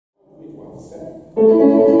chance.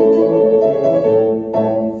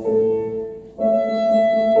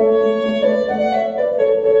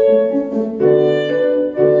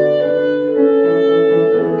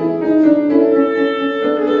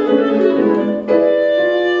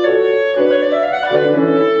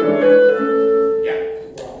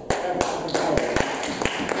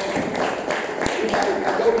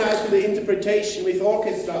 With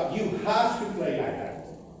orchestra, you have to play like that.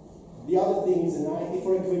 The other thing is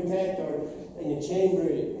for a quintet or in a chamber,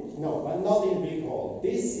 no, but not in a big hall.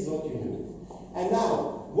 This is what you do. And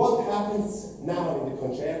now, what happens now in the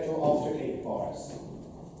concerto after 8 bars?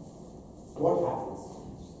 What happens?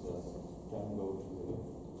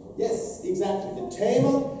 Yes, exactly. The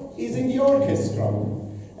thema is in the orchestra.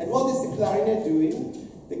 And what is the clarinet doing?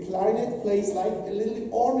 The clarinet plays like a little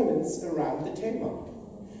ornaments around the thema.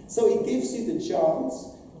 So it gives you the chance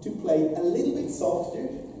to play a little bit softer,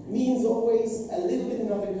 means always a little bit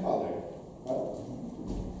another color. Right?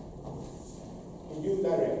 And you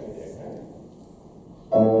direct it there, right?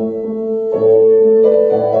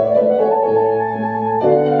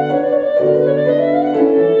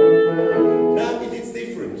 Now it is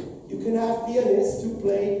different. You can have pianists who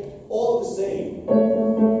play all the same.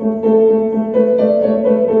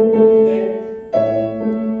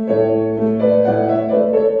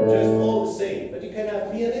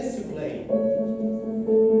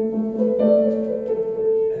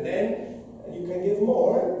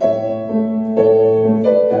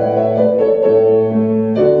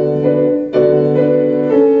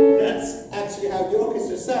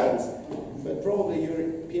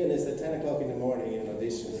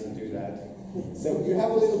 So you have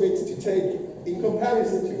a little bit to take in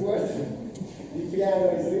comparison to what the piano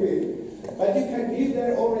is doing, but you can give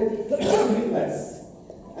there already a little bit less.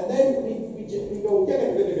 And then we go,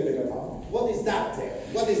 what is that there?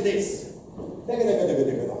 What is this?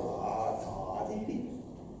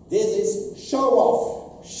 This is show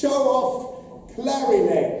off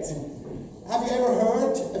clarinet. Have you ever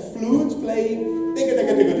heard a flute playing?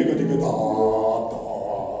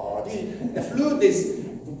 A flute is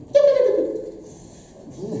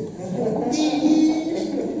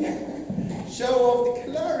show off the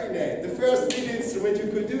clarinet, the first lead instrument you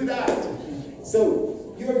could do that.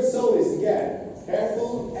 So you're the soloist again.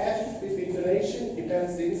 Careful, F with intonation,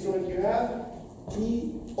 depends the instrument you have.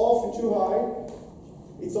 E often too high.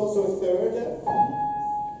 It's also a third.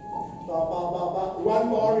 Ba, ba, ba, ba. 1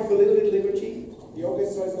 bar with a little bit liberty. The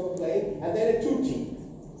orchestra is not playing. And then a tutti.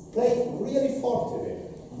 Play really forte there.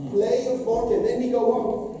 Play your forte and then we go on.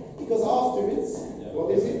 Because afterwards,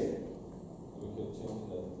 what is it?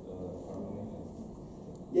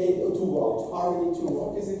 Yeah, to what? Harmony to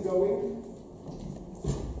what is it going?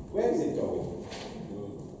 Where is it going?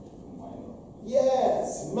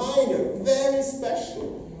 Yes, minor, very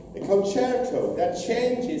special. A concerto that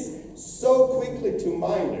changes so quickly to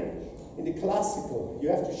minor. In the classical, you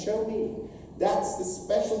have to show me. That's the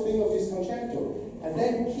special thing of this concerto. And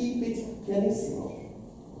then keep it pianissimo.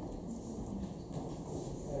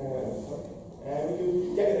 And we do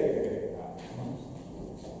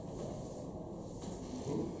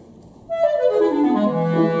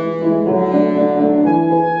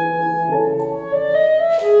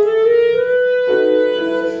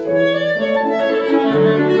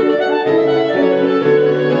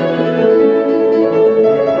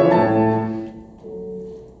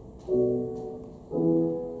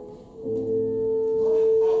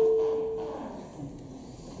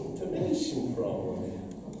intonation problem.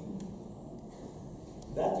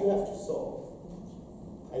 That you have to solve.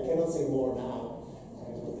 I cannot say more now. I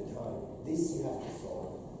don't have the time. This you have to solve.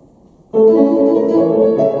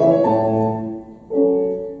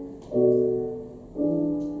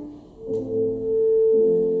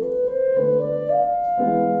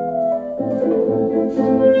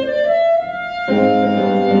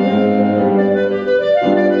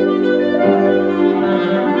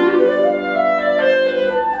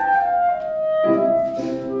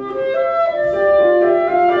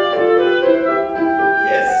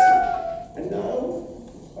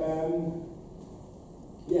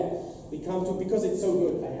 Because it's so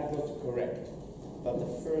good, I have not to correct. But the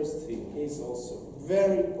first thing is also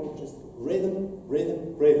very important, rhythm,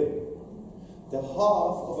 rhythm, rhythm. The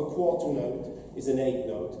half of a quarter note is an 8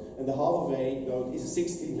 note, and the half of an 8 note is a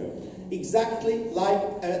 16 note. Exactly like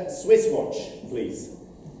a Swiss watch, please.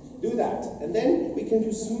 Do that, and then we can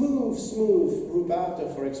do smooth, smooth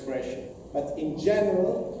rubato for expression. But in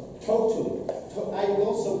general, totally. I will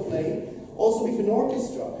also play, also with an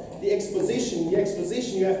orchestra. The exposition you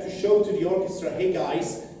have to show to the orchestra, hey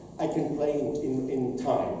guys, I can play in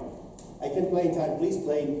time. I can play in time, please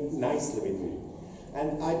play nicely with me.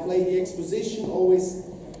 And I play the exposition always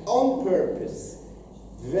on purpose,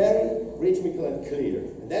 very rhythmical and clear.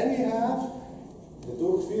 And then we have the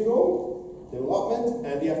Durchführung, development,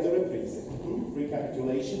 and we have the Reprise,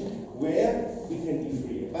 recapitulation, where we can be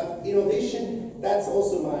free. But in audition, that's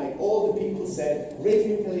also all the people said,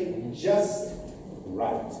 rhythmically just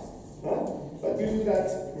right. But you do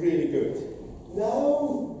that really good.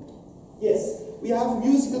 Now, yes, we have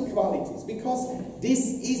musical qualities, because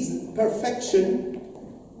perfection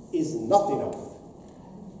is not enough.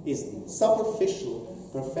 Is superficial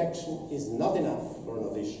perfection is not enough for an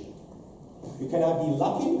audition. You can be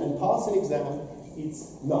lucky and pass an exam,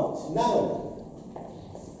 it's not. Now,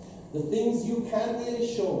 the things you can really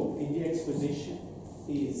show in the exposition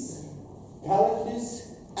is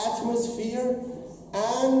characters, atmosphere,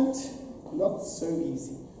 and not so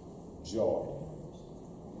easy, joy.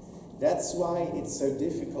 That's why it's so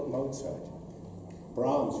difficult, Mozart.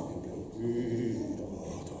 Brahms, you can play.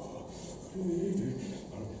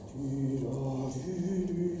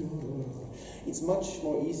 It's much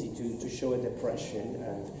more easy to show a depression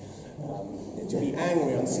and to be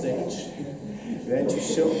angry on stage than to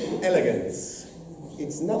show elegance.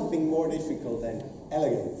 It's nothing more difficult than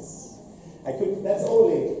elegance. That's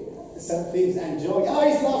only some things and joy. Oh,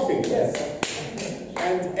 he's laughing, yes.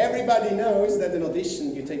 And everybody knows that an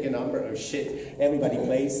audition, you take a number, oh shit, everybody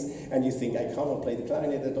plays, and you think, I cannot play the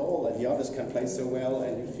clarinet at all, and the others can play so well,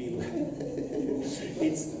 and you feel,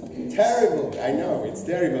 it's terrible, I know, it's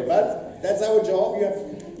terrible, but that's our job.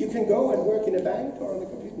 You can go and work in a bank or on the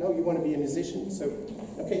computer. No, you want to be a musician, so,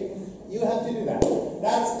 okay, you have to do that.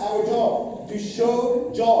 That's our job, to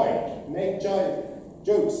show joy, make joy,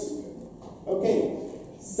 jokes. Okay,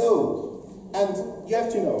 so, and you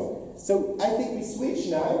have to know, so I think we switch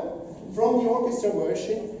now from the orchestra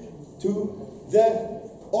version to the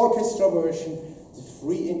orchestra version, the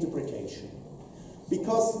free interpretation.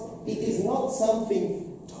 Because it is not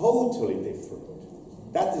something totally different.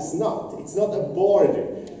 That is not. It's not a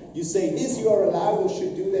border. You say this you are allowed or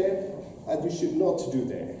should do there, and you should not do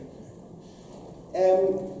there.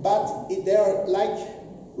 But there are like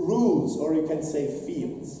rules, or you can say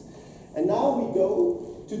fields. And now we go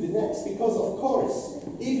to the next, because of course,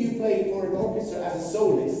 if you play for an orchestra as a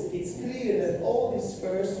soloist, it's clear that all this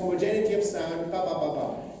first homogeneity of sound,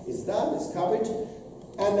 is done, is covered,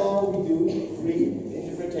 and now we do free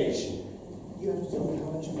interpretation. You have to tell me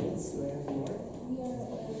how much minutes do I have to work? We are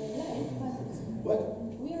late, but... What?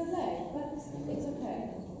 We are late, but it's okay.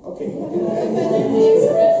 Okay.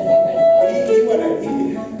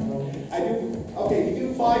 Okay, we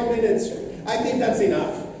do 5 minutes. I think that's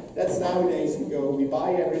enough. That's nowadays we go, we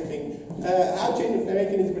buy everything. How to make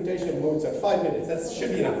an interpretation of Mozart? 5 minutes, that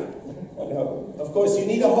should be enough. No, of course you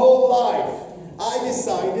need a whole life. I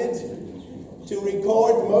decided to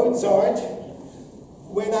record Mozart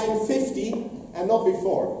when I'm 50 and not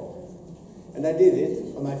before. And I did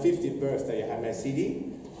it on my 50th birthday. I had my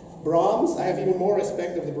CD. Brahms, I have even more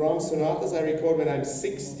respect of the Brahms sonatas I record when I'm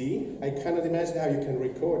 60. I cannot imagine how you can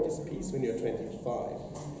record this piece when you're 25.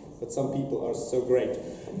 But some people are so great.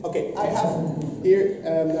 Okay, I have here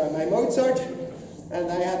my Mozart,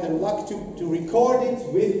 and I had the luck to record it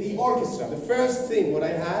with the orchestra. The first thing what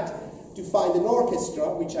I had to find an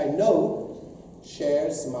orchestra which I know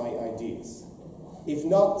shares my ideas. If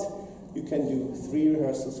not, you can do 3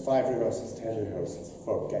 rehearsals, 5 rehearsals, 10 rehearsals.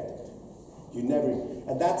 Forget it. You never,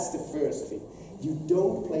 and that's the first thing. You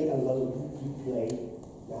don't play alone, you play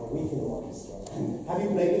now with an orchestra. Have you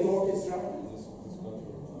played in an orchestra?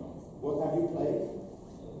 What have you played?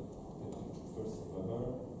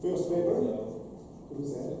 First Weber?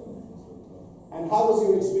 Who's that? And how was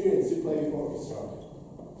your experience to play with orchestra?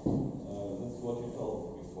 That's what you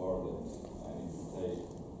felt before, that I need to play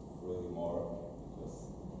really more, because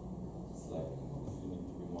it's like you need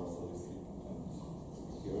to be more solistic and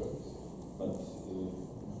secure. But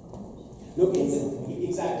look,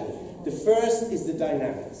 exactly. The first is the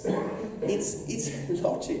dynamics. It's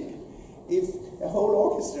logic. If a whole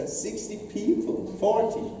orchestra, 60 people,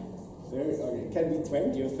 40, 30, or it can be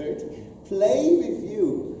 20 or 30, play with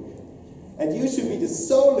you, and you should be the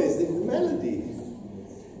soloist in the melody.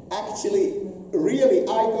 Actually, really,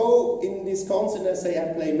 I go in this concert and say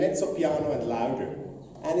I play mezzo piano and louder.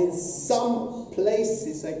 And in some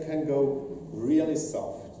places I can go really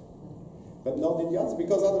soft. But not in the others,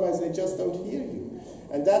 because otherwise they just don't hear you.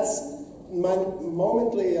 And that's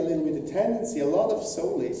momently a little bit a tendency. A lot of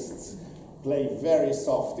solists play very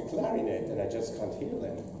soft the clarinet, and I just can't hear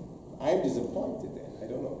them. I'm disappointed then, I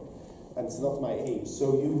don't know. And it's not my age.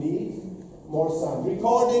 So you need more sound.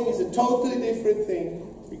 Recording is a totally different thing.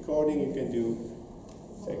 Recording you can do,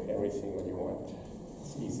 take everything what you want.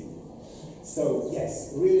 It's easy. So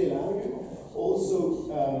yes, really loud,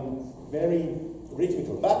 also very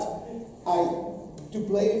rhythmical. But to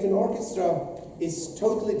play with an orchestra is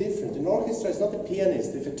totally different. An orchestra is not a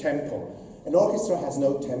pianist with a tempo. An orchestra has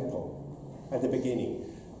no tempo at the beginning.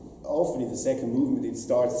 Often in the second movement it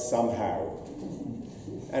starts somehow.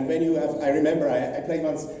 And when you have, I remember I played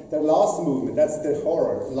once the last movement, that's the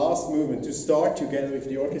horror, last movement, to start together with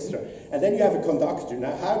the orchestra. And then you have a conductor.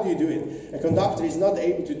 Now how do you do it? A conductor is not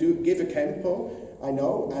able to give a tempo, I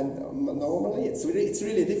know, and normally it's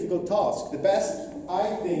really a difficult task. The best,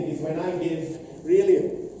 I think, is when I give really,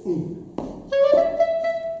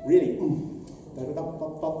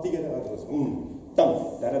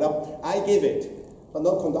 I give it, but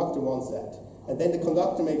no conductor wants that. And then the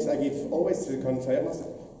conductor makes, I give always to the concertos,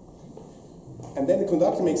 and then the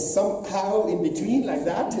conductor makes somehow in between like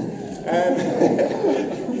that.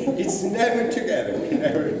 It's never together,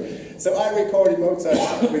 never. So I recorded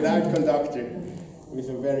Mozart without conductor, with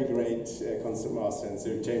a very great concertmaster, and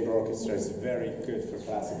so chamber orchestra is very good for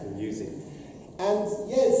classical music. And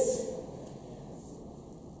yes,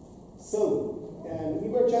 so we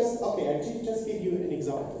were just, okay, I just give you an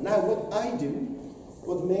example. Now what I do,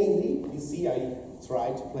 what mainly, you see I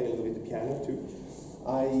try to play a little bit the piano too.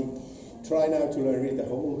 I try now to learn really the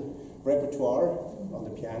whole repertoire on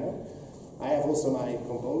the piano. I have also my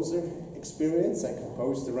composer experience. I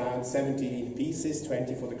composed around 70 pieces,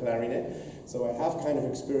 20 for the clarinet. So I have kind of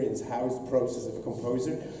experience how is the process of a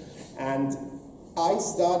composer. And I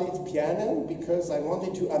studied piano because I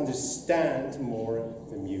wanted to understand more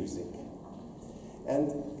the music.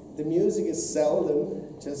 And the music is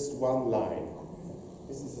seldom just one line.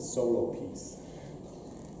 This is a solo piece.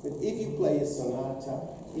 But if you play a sonata,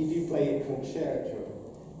 if you play a concerto,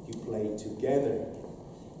 you play together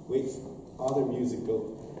with other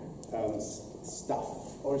musical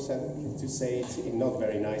stuff, or something, to say it in not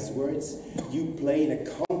very nice words, you play in a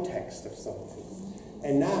context of something.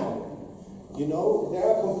 And now, you know, there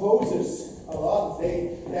are composers, a lot,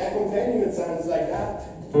 their accompaniment sounds like that.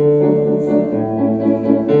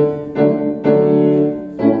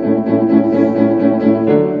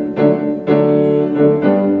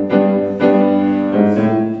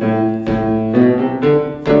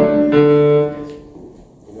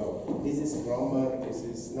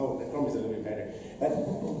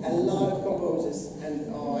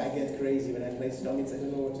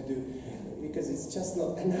 Because it's just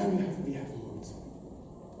not, and now we have Mozart.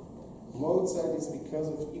 Mozart is because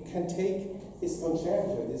of, you can take his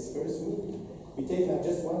concerto, this first movement. We take now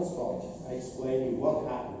just one spot. I explain you what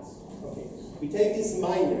happens. Okay. We take this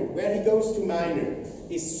minor. Where he goes to minor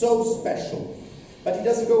is so special. But he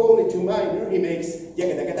doesn't go only to minor, he makes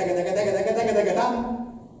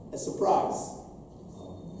a surprise.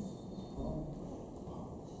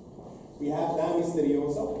 We have now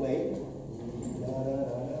Misterioso played.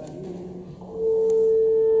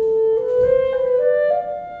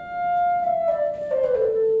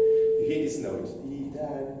 You hear this note.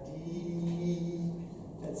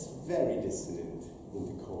 That's very dissonant in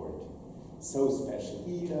the chord. So special.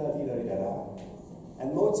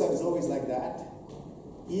 And Mozart is always like that.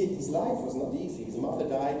 His life was not easy. His mother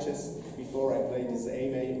died just before I played this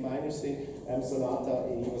A minor sonata.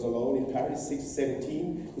 He was alone in Paris,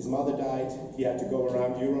 17. His mother died. He had to go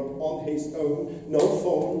around Europe on his own. No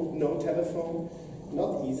phone, no telephone.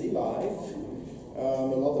 Not easy life.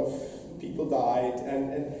 A lot of people died,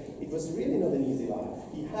 and it was really not an easy life.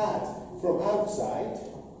 He had from outside,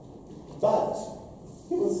 but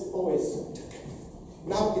he was always,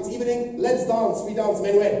 now it's evening, let's dance, we dance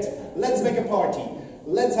minuet. Let's make a party.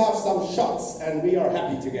 Let's have some shots and we are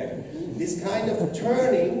happy together. This kind of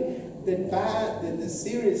turning the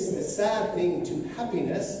serious, the sad thing to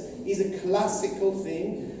happiness is a classical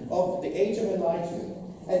thing of the Age of Enlightenment.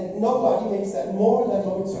 And nobody makes that more than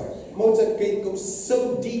Mozart. Mozart goes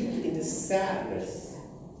so deep into sadness.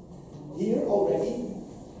 Here already,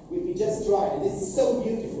 we just try, and it's so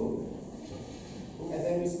beautiful. And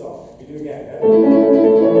then we stop. We do again.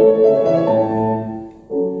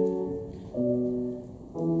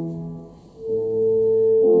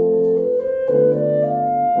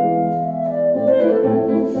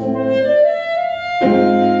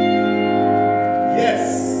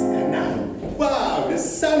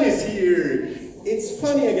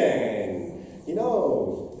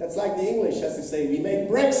 That's like the English has to say, we make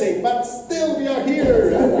Brexit, but still we are here.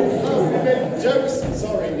 We make jokes.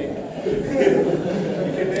 Sorry, Nick. You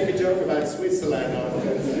can make a joke about Switzerland.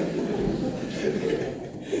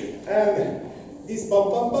 This bum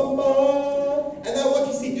bum bum bum. And now what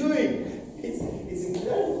is he doing? It's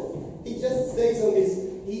incredible. He just stays on this.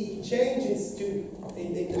 He changes to,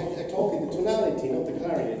 I talk in the tonality, not the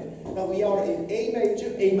clarinet. Now we are in A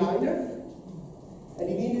major, A minor, and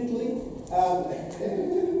immediately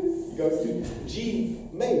it goes to G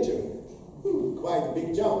major. Quite a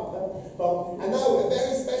big jump. Huh? Well, and now a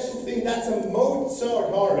very special thing, that's a Mozart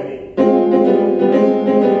harmony.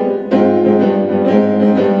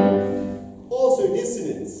 Also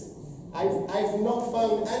dissonance. I've not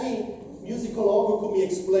found any musicologue who could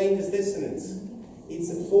explain this dissonance. It's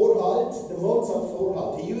a Vorhalt, the Mozart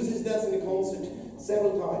Vorhalt. He uses that in the concert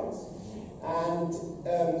several times. And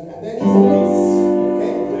then he's in this.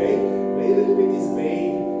 Okay, play a little bit this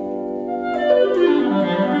bass.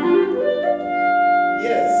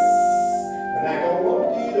 Yes. And I go one,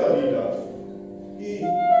 di-da-di-da.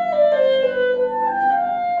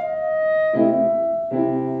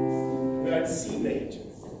 We're at C major.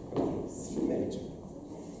 Okay, C major.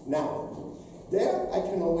 Now, there I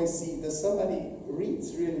can always see that somebody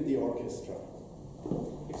reads really the orchestra.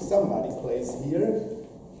 If somebody plays here,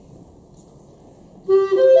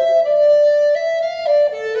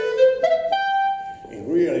 in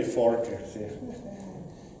really forte,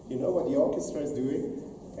 you know what the orchestra is doing?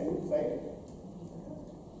 Can you play it?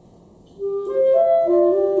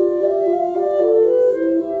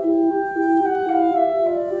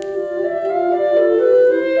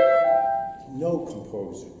 No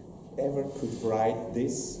composer ever could write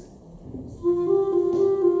this,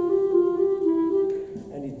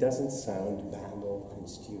 and it doesn't sound banal and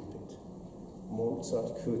stupid.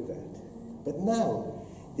 Mozart could that. But now,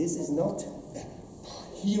 this is not a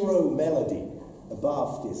hero melody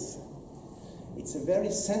above this. It's a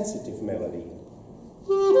very sensitive melody.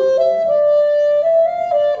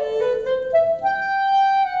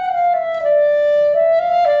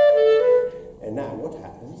 And now what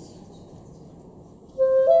happens?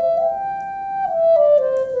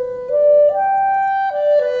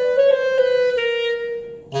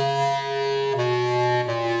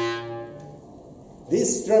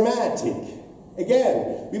 This dramatic.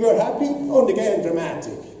 Again, we were happy, and again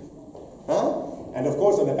dramatic. Huh? And of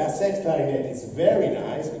course on the bassette clarinet it's very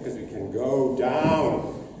nice because we can go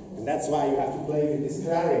down. And that's why you have to play with these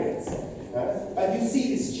clarinets. But you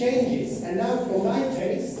see this changes, and now for my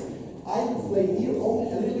taste, I play here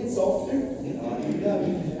only a little bit softer,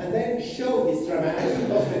 and then show this dramatic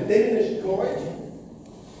of the diminished chord,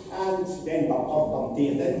 and then bum bum bum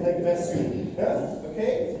and then play the bassoon.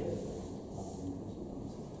 Okay?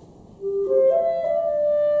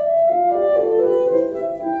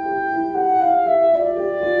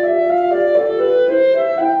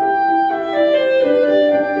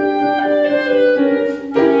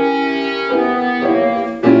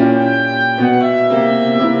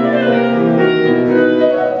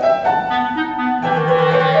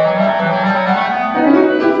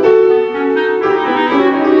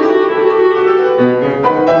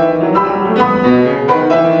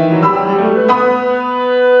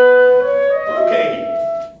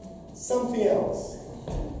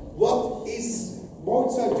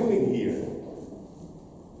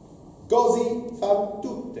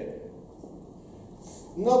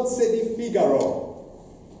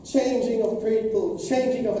 Changing of people,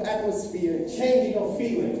 changing of atmosphere, changing of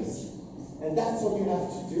feelings. And that's what you have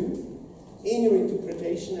to do, in your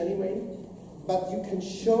interpretation anyway. But you can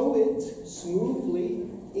show it smoothly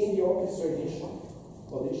in the orchestra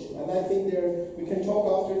audition. And I think we can talk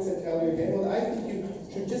afterwards and tell you again, but I think you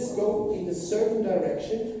should just go in a certain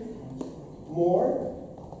direction more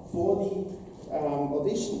for the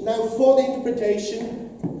audition. Now, for the interpretation,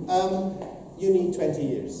 you need 20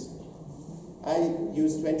 years. I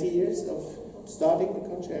used 20 years of studying the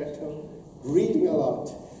concerto, reading a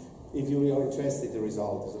lot. If you are interested, the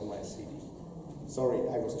result is on my CD. Sorry,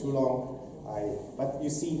 I was too long. But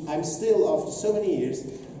you see, I'm still, after so many years,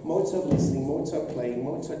 Mozart listening, Mozart playing,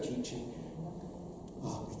 Mozart teaching.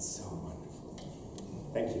 Oh, it's so wonderful.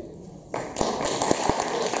 Thank you.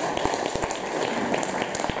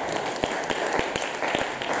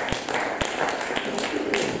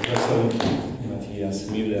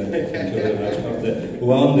 Miller, thank you very much for the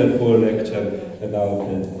wonderful lecture about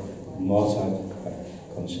the Mozart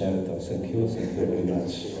concerto. Thank you very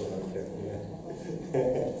much.